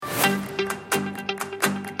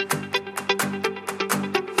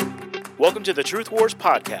Welcome to the Truth Wars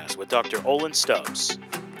podcast with Dr. Olin Stubbs.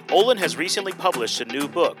 Olin has recently published a new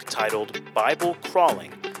book titled Bible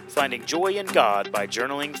Crawling, Finding Joy in God by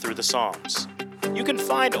Journaling Through the Psalms. You can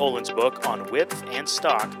find Olin's book on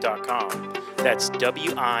wipfandstock.com. That's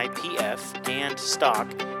WIPF and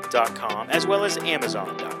stock.com, as well as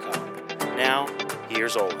Amazon.com. Now,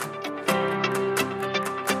 here's Olin.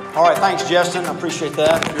 All right, thanks, Justin. I appreciate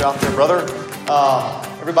that. You're out there, brother.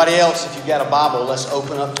 Everybody else, if you've got a Bible, let's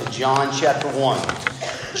open up to John chapter 1.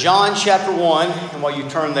 John chapter 1, and while you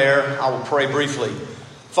turn there, I will pray briefly.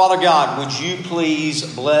 Father God, would you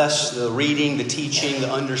please bless the reading, the teaching,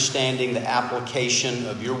 the understanding, the application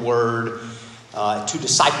of your word to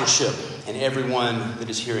discipleship and everyone that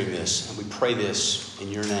is hearing this. And we pray this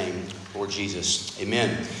in your name, Lord Jesus.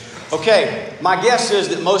 Amen. Okay, my guess is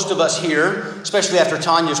that most of us here, especially after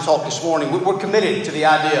Tanya's talk this morning, we're committed to the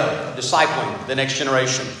idea of discipling the next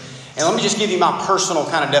generation. And let me just give you my personal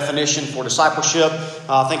kind of definition for discipleship.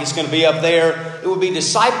 I think it's going to be up there. It would be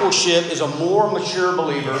discipleship is a more mature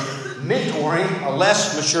believer mentoring a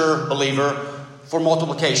less mature believer for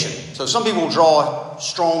multiplication. So some people draw a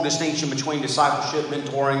strong distinction between discipleship,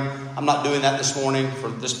 mentoring. I'm not doing that this morning for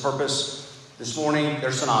this purpose. This morning,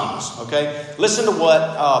 they're synonymous, okay? Listen to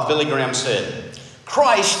what Billy Graham said.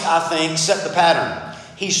 Christ, I think, set the pattern.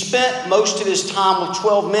 He spent most of his time with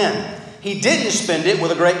 12 men. He didn't spend it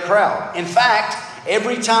with a great crowd. In fact,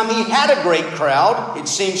 every time he had a great crowd, it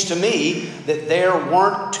seems to me that there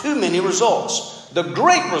weren't too many results. The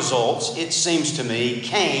great results, it seems to me,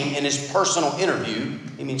 came in his personal interview,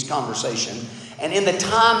 he means conversation, and in the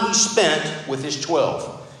time he spent with his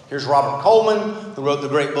 12. Here's Robert Coleman, who wrote the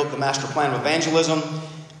great book, The Master Plan of Evangelism.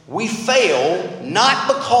 We fail not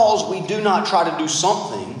because we do not try to do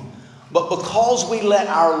something, but because we let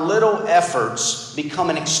our little efforts become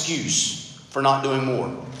an excuse for not doing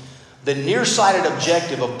more. The nearsighted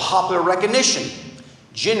objective of popular recognition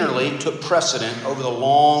generally took precedent over the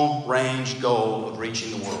long-range goal of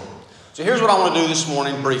reaching the world. So here's what I want to do this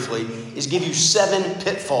morning briefly, is give you 7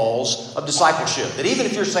 pitfalls of discipleship. That even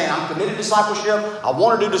if you're saying, I'm committed to discipleship, I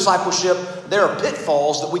want to do discipleship, there are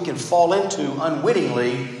pitfalls that we can fall into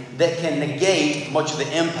unwittingly that can negate much of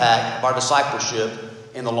the impact of our discipleship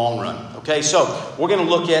in the long run. Okay, so we're going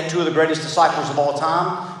to look at 2 of the greatest disciples of all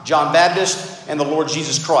time, John Baptist and the Lord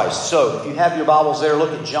Jesus Christ. So if you have your Bibles there,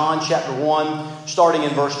 look at John chapter 1, starting in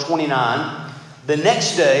verse 29. The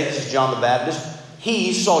next day, this is John the Baptist,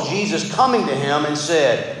 he saw Jesus coming to him and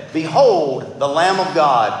said, Behold, the Lamb of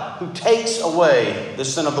God who takes away the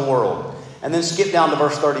sin of the world. And then skip down to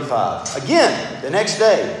verse 35. Again, the next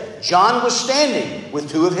day, John was standing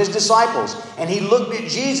with 2 of his disciples, and he looked at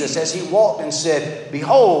Jesus as he walked and said,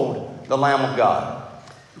 Behold, the Lamb of God.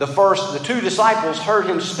 The 2 disciples heard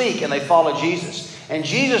him speak, and they followed Jesus. And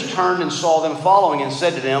Jesus turned and saw them following and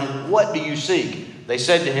said to them, What do you seek? They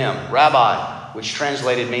said to him, Rabbi, which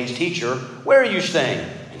translated means teacher, where are you staying?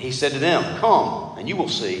 And he said to them, Come, and you will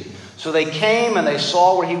see. So they came and they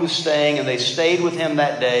saw where he was staying, and they stayed with him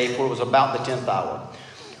that day, for it was about the 10th hour.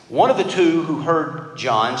 One of the 2 who heard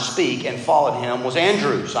John speak and followed him was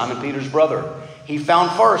Andrew, Simon Peter's brother. He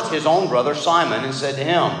found first his own brother Simon and said to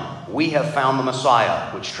him, We have found the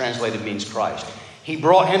Messiah, which translated means Christ. He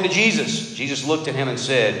brought him to Jesus. Jesus looked at him and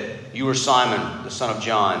said, You are Simon, the son of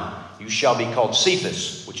John. You shall be called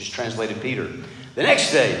Cephas, which is translated Peter. The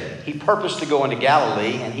next day, he purposed to go into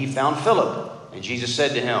Galilee, and he found Philip. And Jesus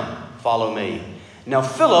said to him, Follow me. Now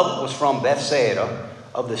Philip was from Bethsaida,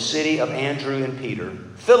 of the city of Andrew and Peter.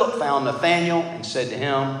 Philip found Nathanael and said to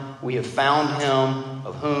him, We have found him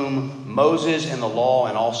of whom Moses and the law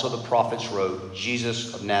and also the prophets wrote,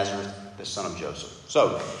 Jesus of Nazareth, the son of Joseph.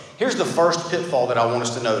 So, here's the first pitfall that I want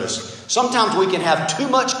us to notice. Sometimes we can have too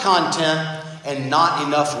much content and not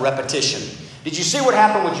enough repetition. Did you see what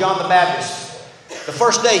happened with John the Baptist? The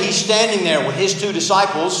first day he's standing there with his 2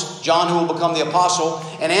 disciples, John who will become the apostle,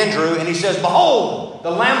 and Andrew, and he says, Behold,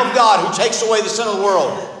 the Lamb of God who takes away the sin of the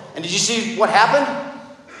world. And did you see what happened?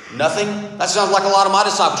 Nothing. That sounds like a lot of my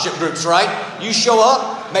discipleship groups, right? You show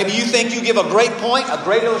up, maybe you think you give a great point, a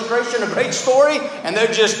great illustration, a great story, and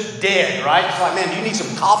they're just dead, right? It's like, man, do you need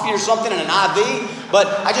some coffee or something and an IV? But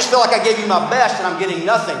I just feel like I gave you my best and I'm getting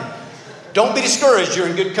nothing. Don't be discouraged, you're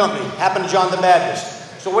in good company. Happened to John the Baptist.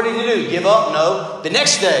 So what did he do? Give up? No. The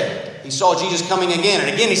next day, he saw Jesus coming again.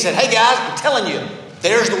 And again he said, Hey guys, I'm telling you,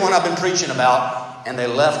 there's the one I've been preaching about. And they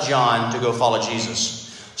left John to go follow Jesus.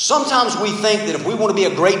 Sometimes we think that if we want to be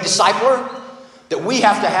a great discipler, that we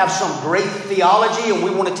have to have some great theology and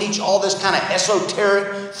we want to teach all this kind of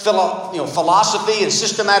esoteric philosophy and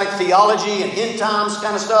systematic theology and end times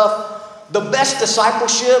kind of stuff. The best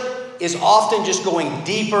discipleship is often just going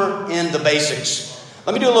deeper in the basics.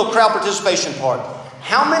 Let me do a little crowd participation part.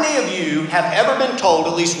 How many of you have ever been told,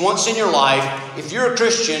 at least once in your life, if you're a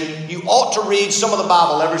Christian, you ought to read some of the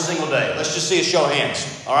Bible every single day? Let's just see a show of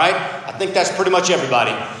hands. All right? I think that's pretty much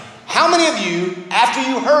everybody. How many of you, after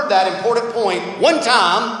you heard that important point one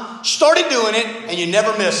time, started doing it and you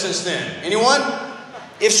never missed since then? Anyone?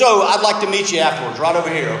 If so, I'd like to meet you afterwards, right over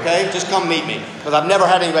here, okay? Just come meet me, because I've never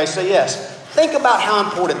had anybody say yes. Think about how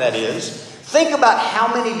important that is. Think about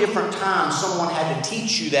how many different times someone had to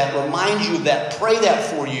teach you that, remind you of that, pray that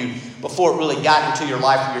for you before it really got into your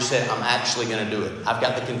life where you said, I'm actually going to do it. I've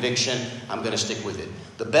got the conviction. I'm going to stick with it.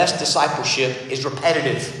 The best discipleship is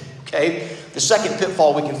repetitive. Okay? The second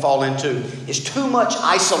pitfall we can fall into is too much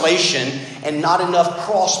isolation and not enough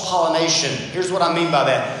cross-pollination. Here's what I mean by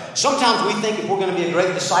that. Sometimes we think if we're going to be a great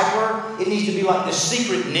discipler, it needs to be like this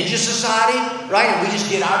secret ninja society, right? And we just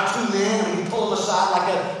get our two men and we pull them aside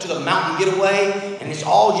like to the mountain getaway, and it's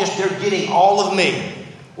all just they're getting all of me.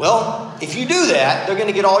 Well, if you do that, they're going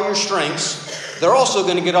to get all your strengths. They're also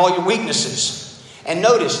going to get all your weaknesses. And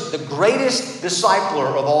notice, the greatest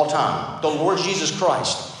discipler of all time, the Lord Jesus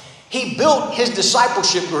Christ, He built His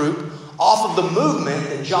discipleship group off of the movement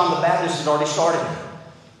that John the Baptist had already started.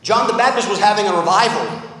 John the Baptist was having a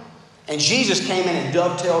revival, and Jesus came in and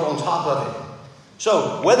dovetailed on top of it.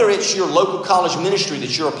 So, whether it's your local college ministry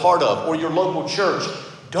that you're a part of or your local church,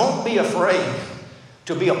 don't be afraid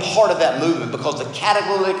to be a part of that movement, because the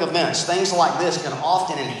catalytic events, things like this, can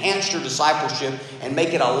often enhance your discipleship and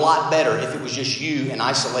make it a lot better if it was just you in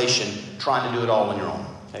isolation trying to do it all on your own.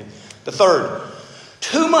 Okay? The third,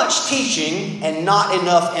 too much teaching and not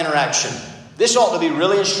enough interaction. This ought to be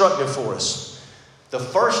really instructive for us. The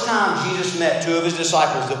first time Jesus met two of His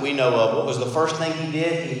disciples that we know of, what was the first thing He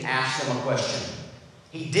did? He asked them a question.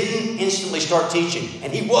 He didn't instantly start teaching,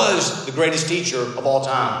 and He was the greatest teacher of all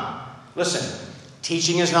time. Listen,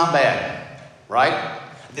 teaching is not bad, right?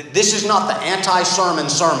 This is not the anti-sermon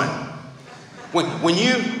sermon.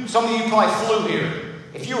 Some of you probably flew here.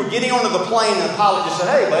 If you were getting onto the plane and the pilot just said,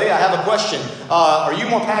 hey, buddy, I have a question. Are you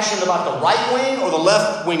more passionate about the right wing or the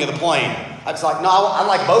left wing of the plane? I was like, no, I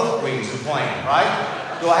like both wings of the plane,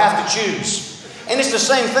 right? Do I have to choose? And it's the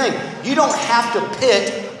same thing. You don't have to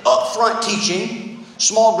pit upfront teaching,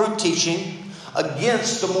 small group teaching,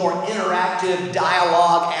 against the more interactive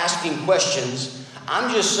dialogue, asking questions.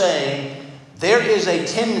 I'm just saying there is a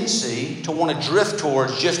tendency to want to drift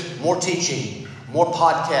towards just more teaching, more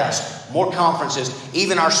podcasts, more conferences.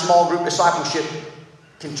 Even our small group discipleship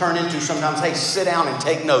can turn into sometimes, hey, sit down and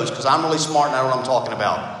take notes because I'm really smart and I know what I'm talking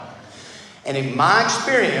about. And in my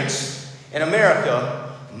experience in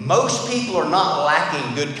America, most people are not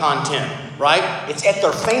lacking good content, right? It's at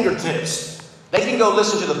their fingertips. They can go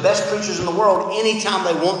listen to the best preachers in the world anytime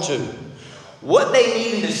they want to. What they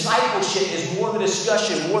need in discipleship is more the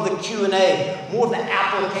discussion, more the Q&A, more the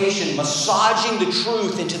application, massaging the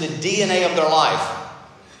truth into the DNA of their life.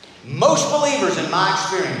 Most believers, in my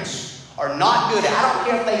experience, are not good. I don't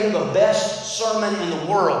care if they hear the best sermon in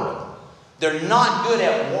the world. They're not good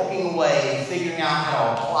at walking away and figuring out how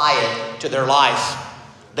to apply it to their life.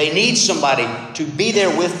 They need somebody to be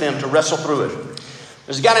there with them to wrestle through it.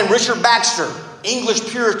 There's a guy named Richard Baxter, English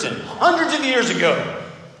Puritan, hundreds of years ago,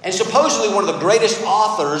 and supposedly one of the greatest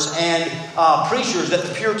authors and preachers that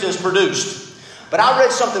the Puritans produced. But I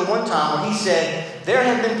read something one time where he said, there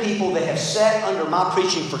have been people that have sat under my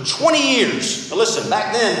preaching for 20 years. Now listen,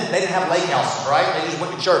 back then, they didn't have lake houses, right? They just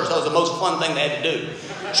went to church. That was the most fun thing they had to do.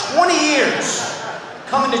 20 years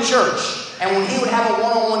coming to church. And when he would have a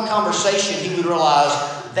one-on-one conversation, he would realize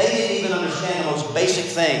they didn't even understand the most basic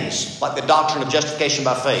things, like the doctrine of justification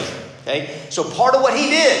by faith. Okay? So part of what he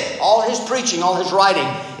did, all his preaching, all his writing,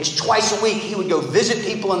 is twice a week he would go visit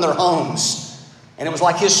people in their homes. And it was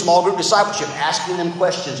like his small group discipleship, asking them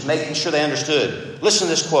questions, making sure they understood. Listen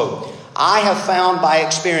to this quote. I have found by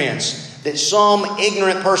experience that some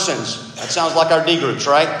ignorant persons, that sounds like our D groups,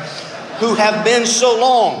 right? Who have been so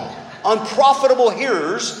long unprofitable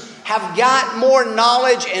hearers have got more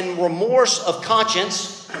knowledge and remorse of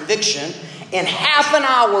conscience, conviction, in half an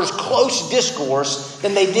hour's close discourse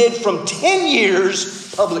than they did from 10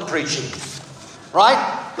 years public preaching.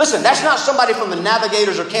 Right? Listen, that's not somebody from the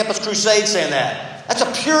Navigators or Campus Crusade saying that. That's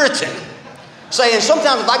a Puritan saying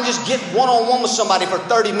sometimes if I can just get one-on-one with somebody for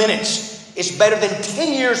 30 minutes, it's better than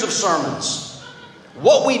 10 years of sermons.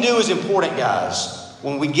 What we do is important, guys,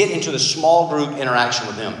 when we get into the small group interaction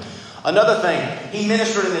with them. Another thing, he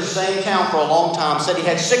ministered in this same town for a long time, said he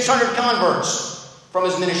had 600 converts from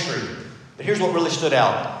his ministry. But here's what really stood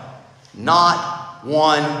out. Not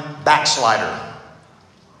one backslider.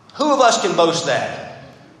 Who of us can boast that?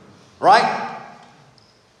 Right?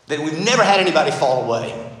 That we've never had anybody fall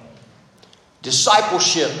away.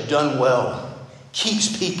 Discipleship done well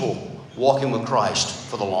keeps people walking with Christ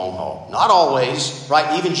for the long haul. Not always,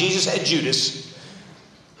 right? Even Jesus had Judas,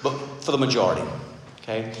 but for the majority.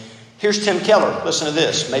 Okay? Here's Tim Keller. Listen to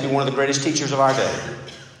this. Maybe one of the greatest teachers of our day.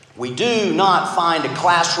 We do not find a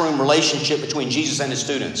classroom relationship between Jesus and his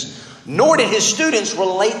students, nor did his students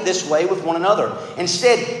relate this way with one another.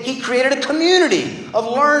 Instead, he created a community of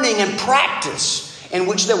learning and practice in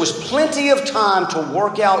which there was plenty of time to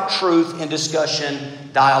work out truth in discussion,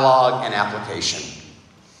 dialogue, and application.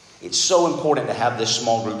 It's so important to have this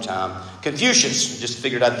small group time. Confucius, just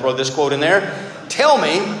figured I'd throw this quote in there. Tell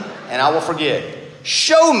me, and I will forget.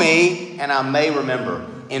 Show me, and I may remember.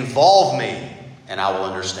 Involve me, and I will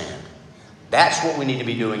understand. That's what we need to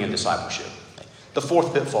be doing in discipleship. The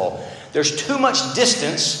fourth pitfall. There's too much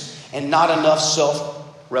distance and not enough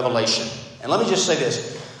self-revelation. And let me just say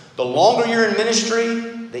this. The longer you're in ministry,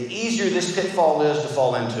 the easier this pitfall is to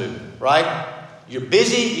fall into, right? You're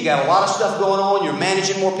busy, you got a lot of stuff going on, you're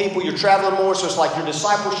managing more people, you're traveling more, so it's like your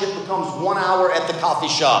discipleship becomes 1 hour at the coffee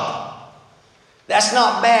shop. That's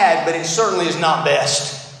not bad, but it certainly is not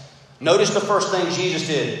best. Notice the first thing Jesus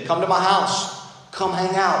did. Come to my house. Come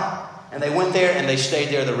hang out. And they went there and they stayed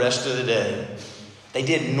there the rest of the day. They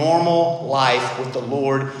did normal life with the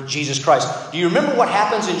Lord Jesus Christ. Do you remember what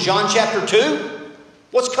happens in John chapter 2?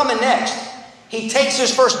 What's coming next? He takes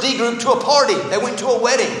his first D group to a party. They went to a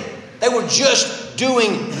wedding. They were just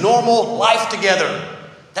doing normal life together.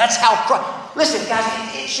 That's how Christ... Listen, guys,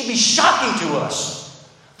 it should be shocking to us.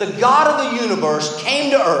 The God of the universe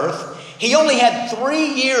came to earth. He only had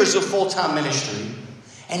 3 years of full-time ministry.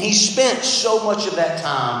 And he spent so much of that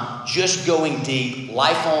time just going deep,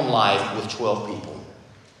 life on life, with 12 people.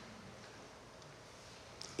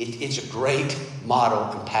 It's a great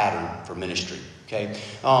model and pattern for ministry. Okay,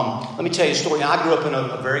 let me tell you a story. Now, I grew up in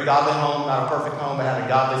a very godly home, not a perfect home, but had a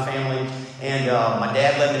godly family. And my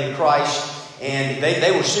dad led me to Christ. And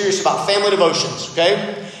they were serious about family devotions.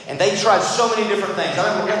 Okay, and they tried so many different things.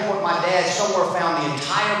 I remember at one point my dad somewhere found the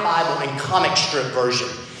entire Bible in comic strip version.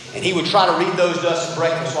 And he would try to read those to us at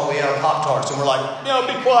breakfast while we ate our Pop-Tarts. And we're like, no,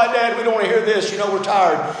 be quiet, Dad. We don't want to hear this. You know, we're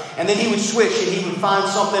tired. And then he would switch and he would find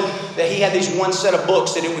something that he had these one set of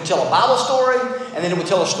books that it would tell a Bible story. And then it would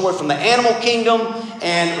tell a story from the animal kingdom.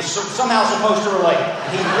 And it was somehow supposed to relate.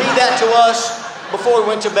 And he'd read that to us before we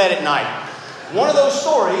went to bed at night. One of those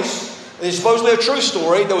stories is supposedly a true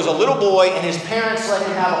story. There was a little boy and his parents let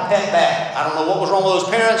him have a pet bat. I don't know what was wrong with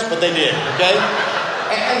those parents, but they did. Okay?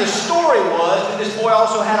 And the story was that this boy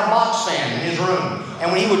also had a box fan in his room.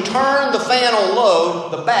 And when he would turn the fan on low,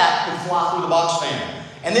 the bat could fly through the box fan.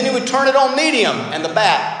 And then he would turn it on medium, and the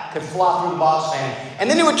bat could fly through the box fan. And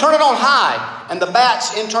then he would turn it on high, and the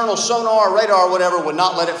bat's internal sonar, radar, whatever, would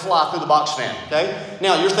not let it fly through the box fan. Okay?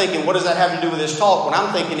 Now, you're thinking, what does that have to do with this talk? What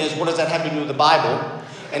I'm thinking is, what does that have to do with the Bible?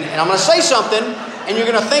 And I'm going to say something, and you're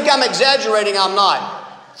going to think I'm exaggerating. I'm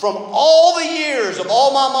not. From all the years of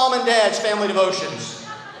all my mom and dad's family devotions,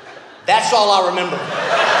 that's all I remember.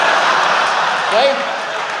 Okay?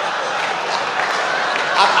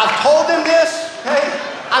 I've told them this. Okay?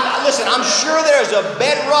 Listen, I'm sure there's a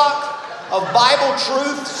bedrock of Bible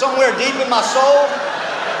truth somewhere deep in my soul.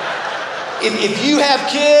 If you have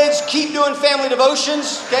kids, keep doing family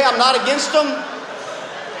devotions. Okay? I'm not against them.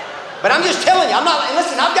 But I'm just telling you,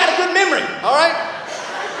 listen, I've got a good memory. All right?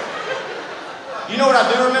 You know what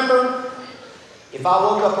I do remember? If I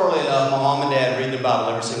woke up early enough, my mom and dad read the Bible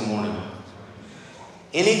every single morning.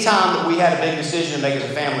 Anytime that we had a big decision to make as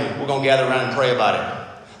a family, we're going to gather around and pray about it.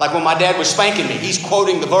 Like when my dad was spanking me, he's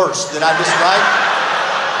quoting the verse that I just, right?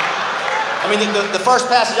 I mean, the first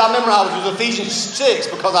passage I memorized was Ephesians 6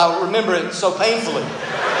 because I remember it so painfully.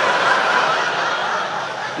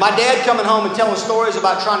 My dad coming home and telling stories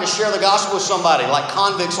about trying to share the gospel with somebody, like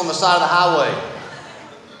convicts on the side of the highway.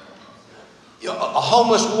 A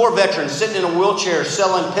homeless war veteran sitting in a wheelchair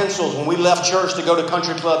selling pencils when we left church to go to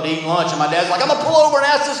country club to eat lunch. And my dad's like, I'm going to pull over and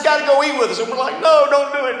ask this guy to go eat with us. And we're like, no,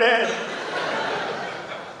 don't do it, Dad.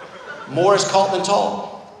 More is caught than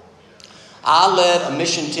taught. I led a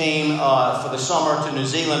mission team for the summer to New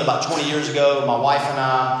Zealand about 20 years ago. My wife and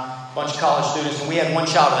I, a bunch of college students. And we had one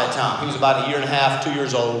child at that time. He was about 1.5 years, 2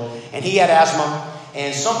 years old. And he had asthma.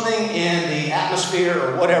 And something in the atmosphere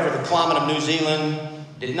or whatever, the climate of New Zealand,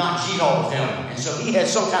 did not cheat all with him. And so he had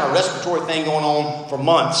some kind of respiratory thing going on for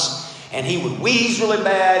months. And he would wheeze really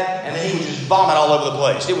bad, and then he would just vomit all over the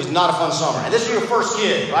place. It was not a fun summer. And this is your first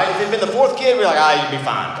kid, right? If it had been the fourth kid, we'd be like, you'd be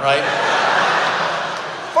fine, right?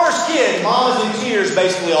 First kid, mom is in tears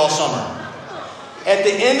basically all summer. At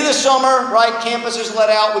the end of the summer, right, campus is let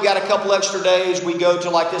out. We got a couple extra days. We go to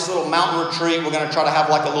like this little mountain retreat. We're going to try to have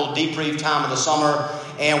like a little debrief time of the summer.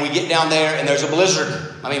 And we get down there and there's a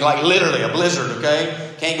blizzard. I mean, like literally a blizzard,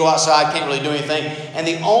 okay? Can't go outside, can't really do anything. And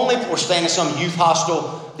we're staying in some youth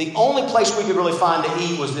hostel. The only place we could really find to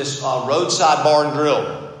eat was this roadside bar and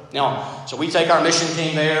grill. Now, so we take our mission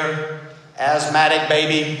team there, asthmatic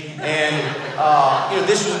baby, and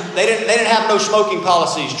they didn't have no smoking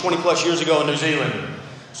policies 20 plus years ago in New Zealand.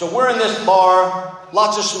 So we're in this bar,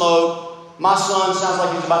 lots of smoke. My son sounds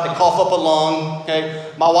like he's about to cough up a lung.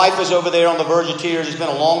 Okay, my wife is over there on the verge of tears. It's been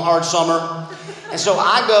a long, hard summer, and so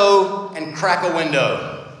I go and crack a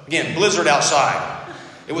window. Again, blizzard outside.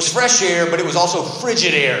 It was fresh air, but it was also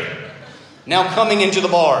frigid air. Now coming into the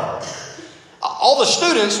bar. All the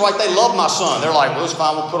students, right, they love my son. They're like, well, it's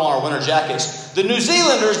fine, we'll put on our winter jackets. The New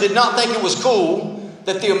Zealanders did not think it was cool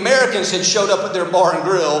that the Americans had showed up at their bar and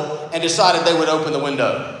grill and decided they would open the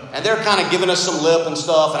window. And they're kind of giving us some lip and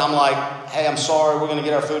stuff. And I'm like, hey, I'm sorry, we're going to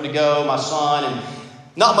get our food to go, my son. And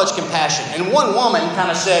not much compassion. And one woman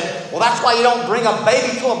kind of said, well, that's why you don't bring a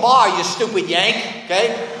baby to a bar, you stupid Yank.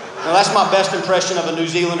 Okay? Now, that's my best impression of a New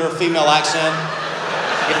Zealander female accent.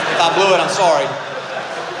 If I blew it, I'm sorry.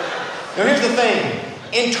 Now here's the thing.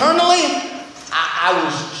 Internally, I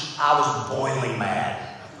was boiling mad.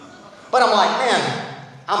 But I'm like, man,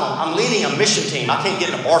 I'm leading a mission team. I can't get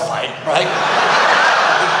in a bar fight, right?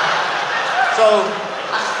 So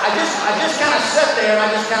I just kind of sat there and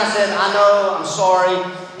I just kind of said, I know, I'm sorry.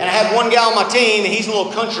 And I had one guy on my team, and he's a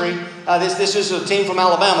little country. This is a team from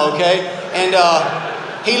Alabama, okay? And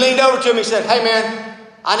he leaned over to me and said, hey man,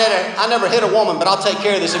 I never hit a woman, but I'll take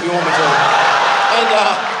care of this if you want me to.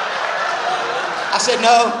 And I said,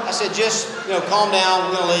 no. I said, just, calm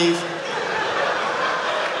down. We're going to leave.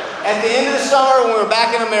 At the end of the summer, when we were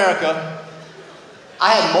back in America,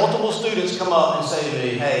 I had multiple students come up and say to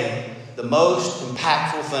me, hey, the most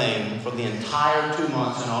impactful thing for the entire 2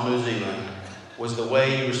 months in all New Zealand was the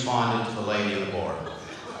way you responded to the lady in the bar.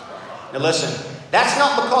 Now listen, that's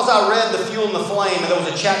not because I read The Fuel and the Flame and there was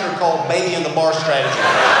a chapter called Baby in the Bar Strategy.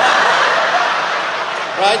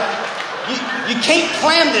 Right? You can't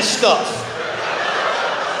plan this stuff.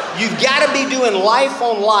 You've got to be doing life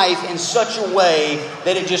on life in such a way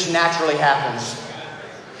that it just naturally happens.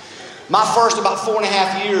 My first about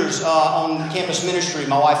 4.5 years on campus ministry,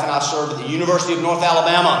 my wife and I served at the University of North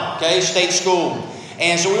Alabama, okay, state school.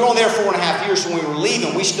 And so we were on there 4.5 years. So when we were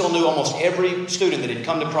leaving, we still knew almost every student that had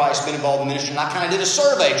come to Christ, been involved in ministry. And I kind of did a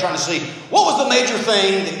survey trying to see what was the major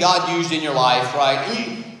thing that God used in your life, right?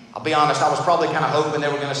 And I'll be honest, I was probably kind of hoping they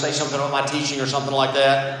were going to say something about my teaching or something like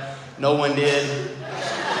that. No one did.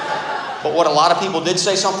 But what a lot of people did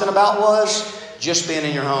say something about was just being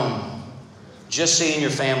in your home, just seeing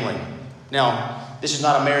your family. Now, this is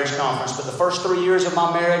not a marriage conference, but the first 3 years of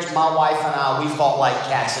my marriage, my wife and I, we fought like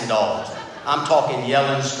cats and dogs. I'm talking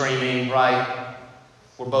yelling, screaming, right?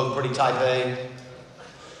 We're both pretty type A.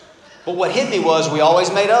 But what hit me was we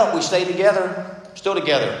always made up. We stayed together, still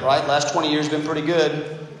together, right? Last 20 years been pretty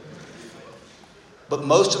good. But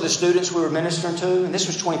most of the students we were ministering to, and this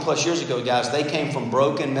was 20 plus years ago, guys, they came from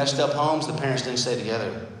broken, messed up homes. The parents didn't stay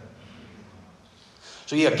together.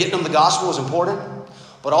 So yeah, getting them the gospel was important,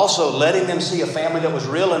 but also letting them see a family that was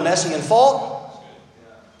real and messy and fault,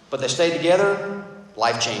 but they stayed together,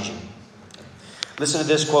 life-changing. Listen to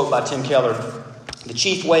this quote by Tim Keller. The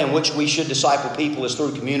chief way in which we should disciple people is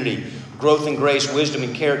through community. Growth in grace, wisdom,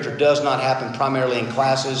 and character does not happen primarily in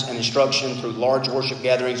classes and instruction, through large worship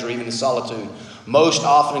gatherings, or even in solitude. Most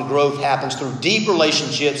often, growth happens through deep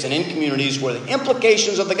relationships and in communities where the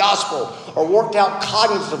implications of the gospel are worked out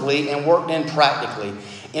cognitively and worked in practically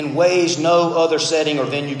in ways no other setting or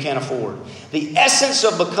venue can afford. The essence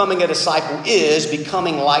of becoming a disciple is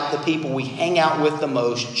becoming like the people we hang out with the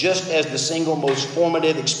most, just as the single most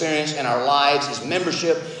formative experience in our lives is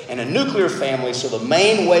membership in a nuclear family. So the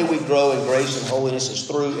main way we grow in grace and holiness is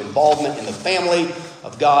through involvement in the family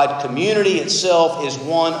of God. Community itself is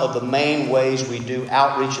one of the main ways we do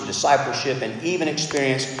outreach and discipleship and even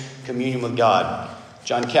experience communion with God.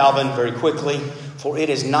 John Calvin, very quickly, for it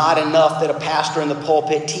is not enough that a pastor in the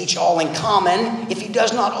pulpit teach all in common if he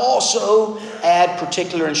does not also add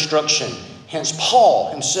particular instruction. Hence,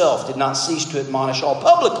 Paul himself did not cease to admonish all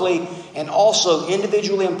publicly and also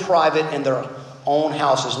individually and private in their own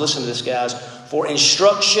houses. Listen to this, guys. For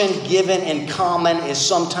instruction given in common is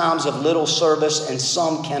sometimes of little service, and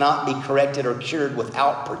some cannot be corrected or cured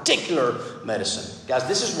without particular medicine. Guys,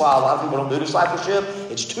 this is why a lot of people don't do discipleship.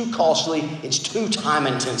 It's too costly. It's too time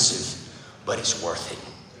intensive. But it's worth it.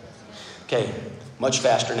 Okay, much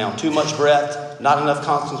faster now. Too much breath, not enough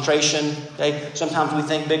concentration. Okay, sometimes we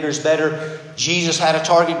think bigger is better. Jesus had a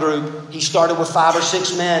target group. He started with 5 or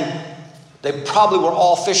 6 men. They probably were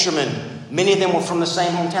all fishermen. Many of them were from the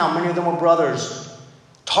same hometown. Many of them were brothers.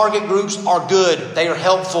 Target groups are good. They are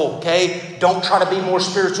helpful, okay? Don't try to be more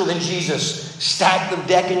spiritual than Jesus. Stack the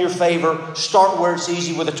deck in your favor. Start where it's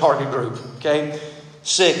easy with a target group, okay?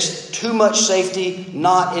 6, too much safety,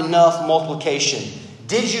 not enough multiplication.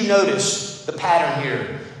 Did you notice the pattern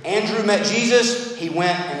here? Andrew met Jesus, he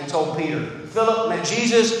went and he told Peter. Philip met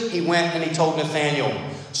Jesus, he went and he told Nathanael.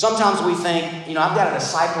 Sometimes we think, I've got to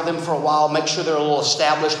disciple them for a while, make sure they're a little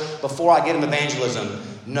established before I get them evangelism.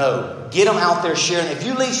 No. Get them out there sharing. If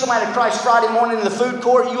you lead somebody to Christ Friday morning in the food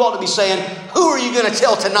court, you ought to be saying, who are you going to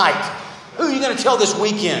tell tonight? Who are you going to tell this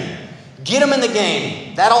weekend? Get them in the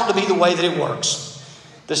game. That ought to be the way that it works.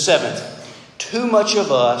 The 7th, too much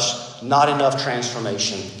of us, not enough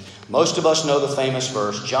transformation. Most of us know the famous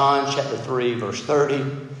verse, John chapter 3, verse 30.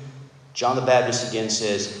 John the Baptist again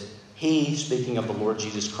says, he, speaking of the Lord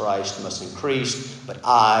Jesus Christ, must increase, but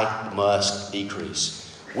I must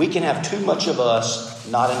decrease. We can have too much of us,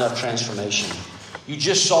 not enough transformation. You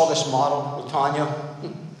just saw this model with Tanya.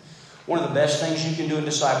 One of the best things you can do in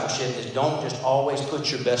discipleship is don't just always put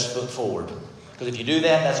your best foot forward. Because if you do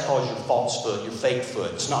that, that's called your false foot, your fake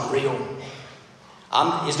foot. It's not real.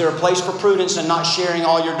 Is there a place for prudence in not sharing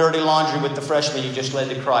all your dirty laundry with the freshmen you just led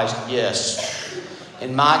to Christ? Yes.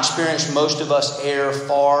 In my experience, most of us err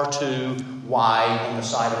far too wide on the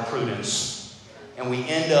side of prudence. And we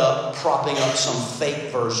end up propping up some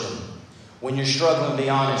fake version. When you're struggling, be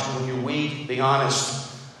honest. When you're weak, be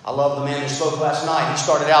honest. I love the man who spoke last night. He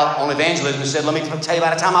started out on evangelism and said, let me tell you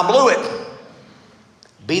about a time I blew it.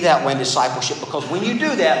 Be that way in discipleship, because when you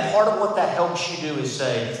do that, part of what that helps you do is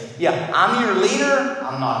say, yeah, I'm your leader,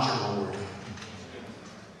 I'm not your Lord.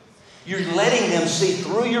 You're letting them see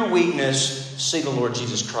through your weakness, see the Lord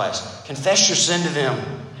Jesus Christ. Confess your sin to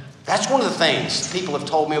them. That's one of the things people have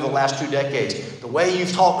told me over the last 2 decades. The way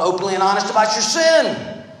you've talked openly and honest about your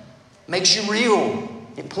sin makes you real.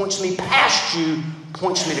 It points me past you,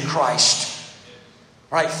 points me to Christ.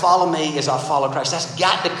 Right? Follow me as I follow Christ. That's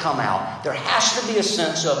got to come out. There has to be a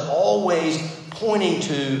sense of always pointing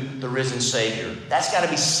to the risen Savior. That's got to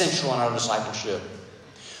be central in our discipleship.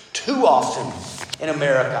 Too often in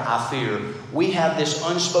America, I fear, we have this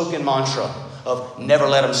unspoken mantra of never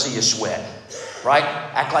let them see you sweat. Right?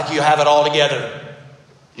 Act like you have it all together.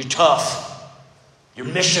 You're tough. You're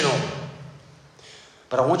missional.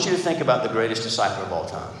 But I want you to think about the greatest disciple of all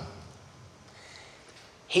time.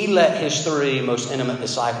 He let his 3 most intimate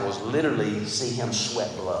disciples literally see him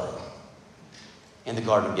sweat blood in the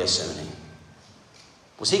Garden of Gethsemane.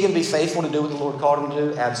 Was he going to be faithful to do what the Lord called him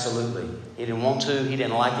to do? Absolutely. He didn't want to. He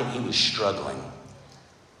didn't like it. He was struggling.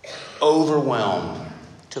 Overwhelmed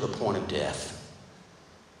to the point of death.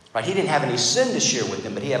 Right? He didn't have any sin to share with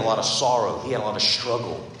them, but he had a lot of sorrow. He had a lot of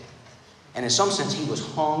struggle. And in some sense, he was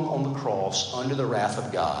hung on the cross under the wrath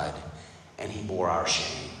of God, and he bore our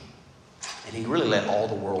shame. And he really let all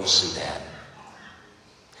the world see that.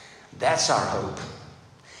 That's our hope.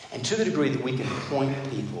 And to the degree that we can point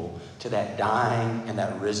people to that dying and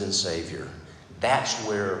that risen Savior, that's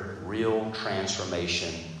where real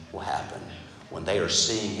transformation will happen, when they are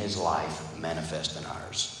seeing his life manifest in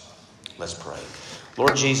ours. Let's pray.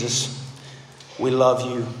 Lord Jesus, we love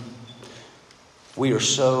you. We are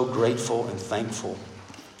so grateful and thankful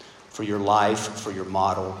for your life, for your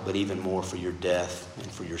model, but even more for your death and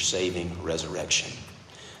for your saving resurrection.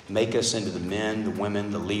 Make us into the men, the women,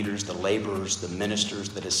 the leaders, the laborers, the ministers,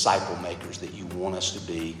 the disciple makers that you want us to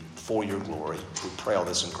be for your glory. We pray all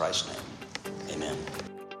this in Christ's name. Amen.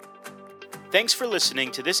 Thanks for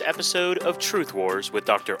listening to this episode of Truth Wars with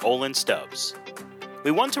Dr. Olin Stubbs.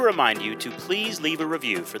 We want to remind you to please leave a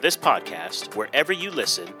review for this podcast wherever you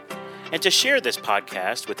listen, and to share this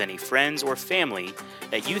podcast with any friends or family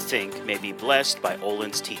that you think may be blessed by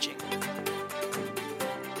Olin's teaching.